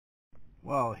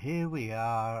Well, here we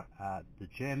are at the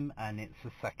gym, and it's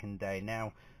the second day.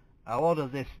 Now, a lot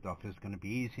of this stuff is going to be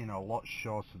easy and a lot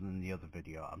shorter than the other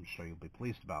video. I'm sure you'll be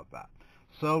pleased about that.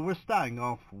 So we're starting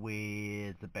off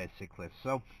with the basic lift.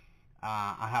 So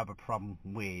I have a problem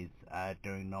with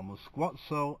doing normal squats,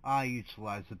 so I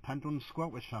utilize the pendulum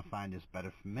squat, which I find is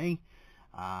better for me,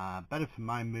 better for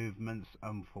my movements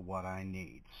and for what I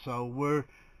need. So we're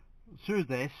through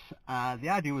this. The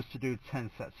idea was to do 10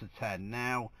 sets of 10.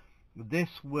 Now, this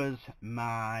was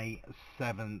my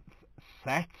 7th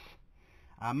set.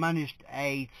 I managed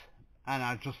 8 and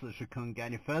I just literally couldn't get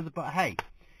any further, but hey,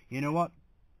 you know what?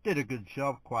 Did a good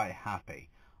job, quite happy.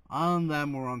 And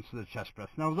then we're on to the chest press.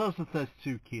 Now those are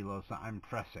 32 kilos that I'm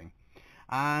pressing.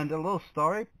 And a little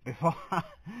story, before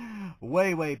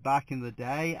way back in the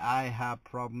day, I had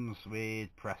problems with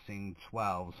pressing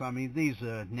 12. So I mean, these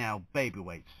are now baby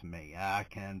weights for me. I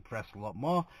can press a lot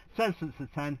more. 10 sets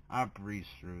of 10, I breeze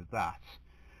through that.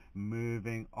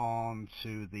 Moving on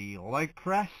to the leg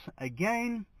press.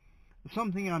 Again,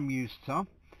 something I'm used to.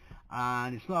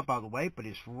 And it's not about the weight, but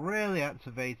it's really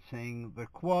activating the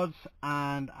quads.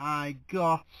 And I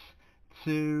got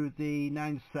to the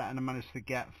 9th set and I managed to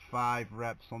get 5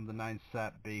 reps on the 9th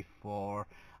set before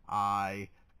I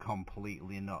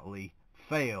completely and utterly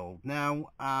failed.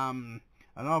 Now, an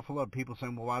awful lot of people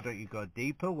saying, well, why don't you go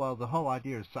deeper? Well, the whole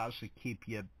idea is to actually keep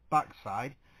your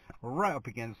backside right up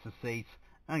against the seat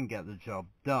and get the job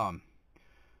done.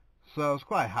 So I was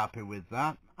quite happy with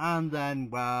that. And then,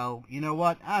 well, you know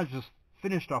what? I just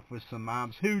finished off with some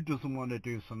arms. Who doesn't want to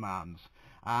do some arms?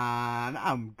 And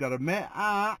I'm gonna admit,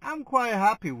 I'm quite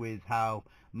happy with how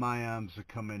my arms are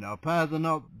coming up. They're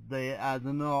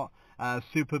not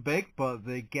super big, but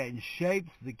they're getting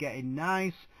shaped, they're getting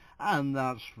nice, and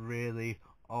that's really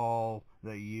all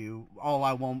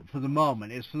I want for the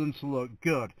moment, is for them to look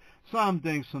good. So I'm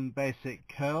doing some basic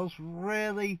curls,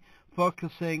 really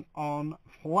focusing on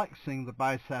flexing the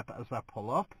bicep as I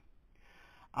pull up,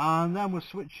 and then we're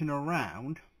switching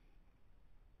around.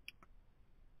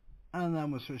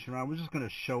 We're just going to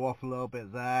show off a little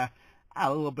bit there, a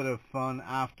little bit of fun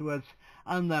afterwards,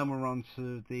 and then we're on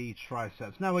to the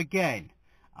triceps. Now again,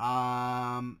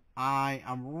 I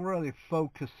am really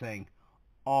focusing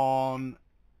on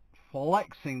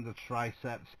flexing the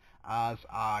triceps as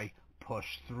I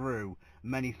push through.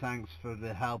 Many thanks for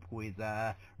the help with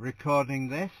recording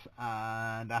this,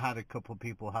 and I had a couple of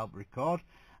people help record.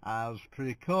 It was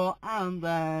pretty cool. And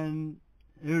then,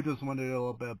 who doesn't want to do a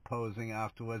little bit of posing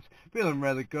afterwards? Feeling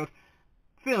really good,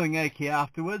 feeling achy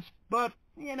afterwards, but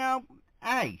you know,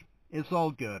 hey, it's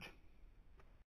all good.